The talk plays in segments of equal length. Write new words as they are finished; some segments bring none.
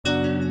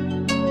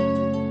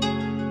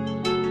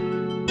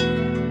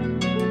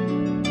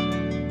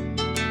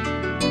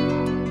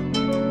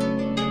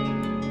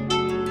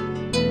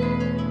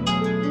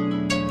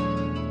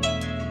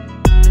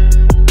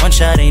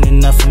shot ain't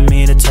enough for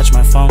me to touch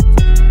my phone.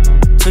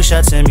 2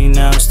 shots in me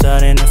now, I'm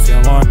starting to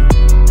feel warm.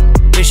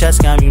 3 shots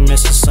got me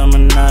missing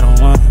someone I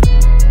don't want.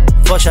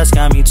 4 shots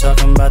got me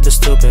talking about the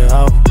stupid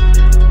hoe.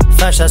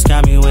 5 shots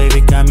got me wavy,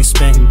 got me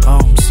spitting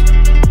poems.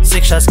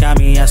 6 shots got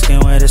me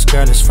asking where this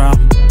girl is from.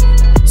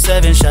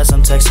 7 shots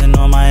I'm texting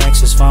on my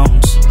ex's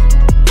phones.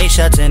 8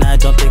 shots and I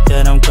don't think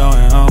that I'm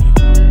going home.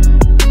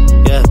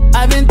 Yeah,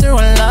 I've been through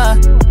a lot,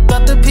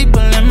 but the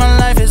people in my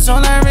life is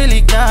all I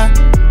really got.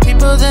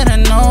 People that I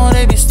know,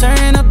 they be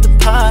stirring up the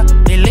pot.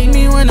 They leave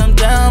me when I'm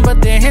down,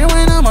 but they're here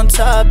when I'm on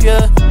top,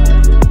 yeah.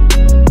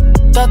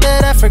 Thought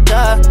that I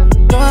forgot,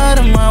 go out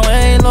of my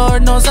way,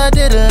 Lord knows I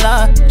did a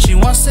lot. She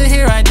wants to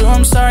hear I do,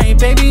 I'm sorry,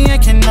 baby, I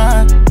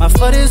cannot. My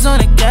foot is on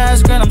the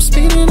gas, girl, I'm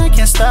speeding, I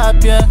can't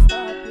stop, yeah.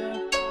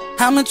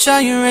 How much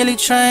are you really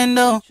trying,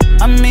 though?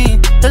 I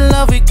mean, the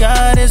love we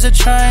got is a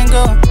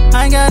triangle.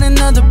 I got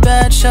another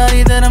bad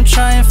shawty that I'm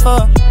trying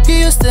for.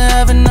 You used to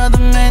have another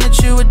man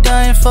that you were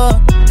dying for.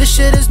 This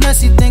shit is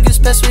messy, think it's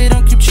best we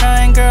don't keep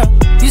trying, girl.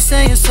 You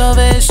say it's over,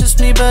 it's just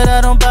me, but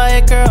I don't buy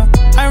it, girl.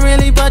 I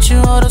really bought you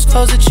all those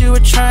clothes that you were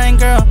trying,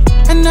 girl.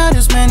 And not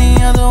as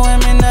many other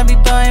women I be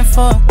buying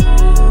for.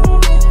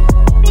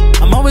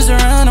 I'm always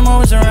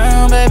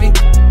around, baby.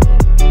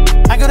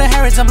 I go to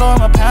Harrods, I'm blowing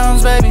my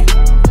pounds, baby.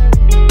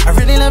 I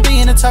really love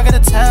being the talk of the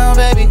town,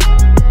 baby.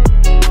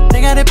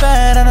 They got it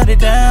bad, I know they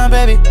down,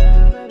 baby.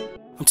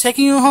 I'm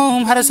taking you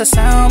home, how does that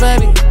sound,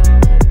 baby?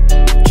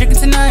 Drinking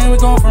tonight, we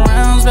going for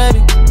rounds,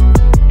 baby.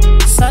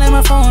 Signing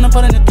my phone, I'm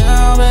putting it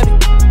down, baby.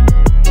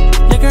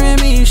 Liquor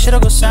in me, shit'll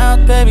go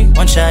south, baby.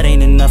 1 shot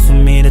ain't enough for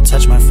me to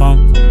touch my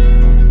phone.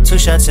 2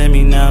 shots in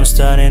me now, I'm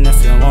starting to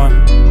feel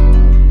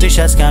warm. 3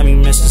 shots got me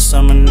missing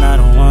someone I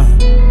don't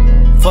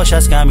want. 4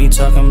 shots got me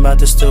talking about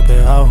the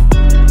stupid hoe.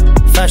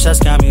 5 shots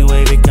got me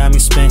wavy, got me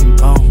spitting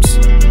poems.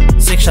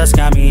 6 shots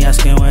got me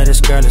asking where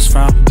this girl is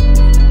from.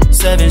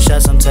 7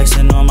 shots I'm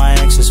texting on my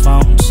ex's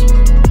phones.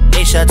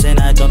 8 shots and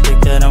I don't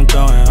think that I'm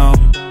going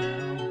home.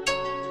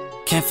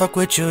 Can't fuck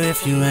with you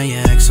if you and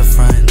your ex are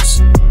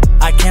friends.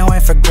 I can't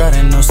wait for girl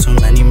that knows too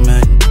many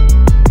men.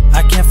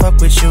 I can't fuck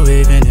with you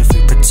even if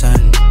we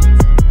pretend.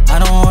 I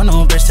don't want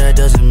no bitch that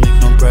doesn't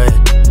make no bread.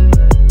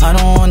 I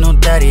don't want no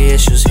daddy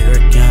issues here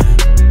again.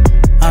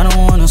 I don't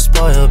want no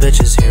spoiled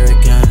bitches here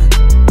again.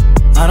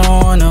 I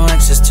don't want no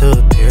exes to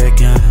appear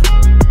again.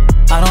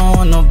 I don't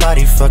want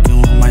nobody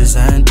fucking with my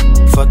zen,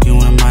 fucking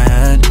with my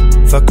head.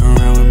 Fuck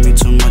around with me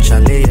too much, I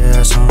lay your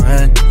ass on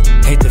red.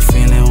 Hate the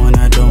feeling when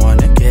I don't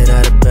wanna get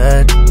out of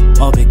bed.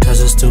 All because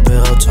a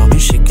stupid hoe told me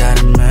she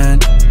got a man.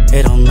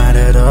 It don't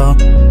matter though,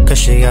 cause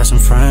she got some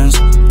friends.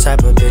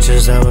 Type of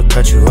bitches that would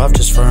cut you off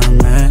just for a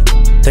man.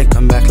 They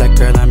come back like,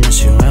 girl, I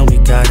miss you and we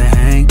gotta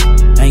hang.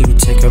 And you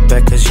take her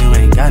back cause you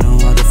ain't got no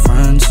other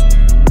friends.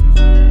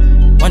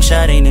 1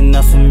 shot ain't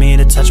enough for me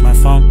to touch my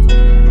phone.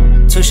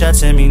 2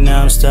 shots in me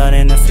now, I'm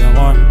starting to feel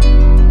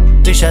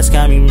warm. 3 shots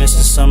got me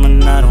missing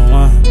someone I don't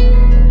want.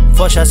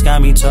 4 shots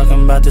got me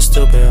talking about the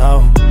stupid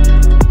hoe.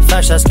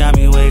 5 shots got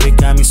me wavy,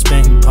 got me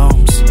spitting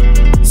poems.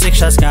 6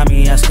 shots got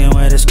me asking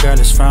where this girl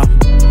is from.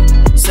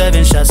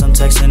 7 shots I'm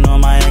texting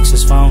on my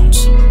ex's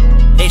phones.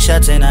 8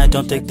 shots and I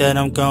don't think that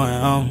I'm going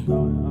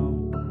home.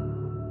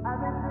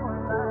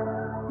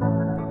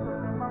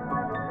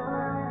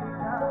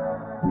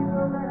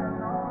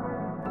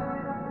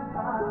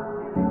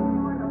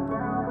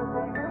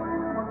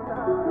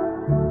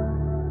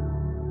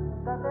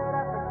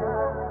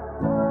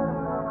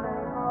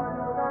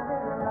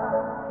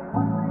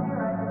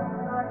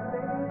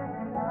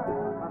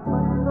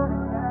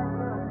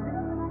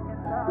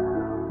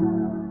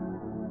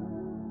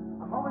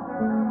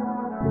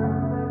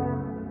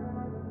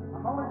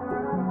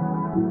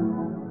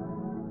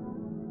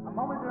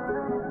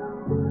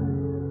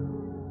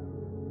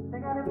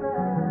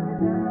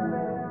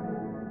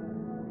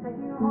 Take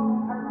you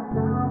home,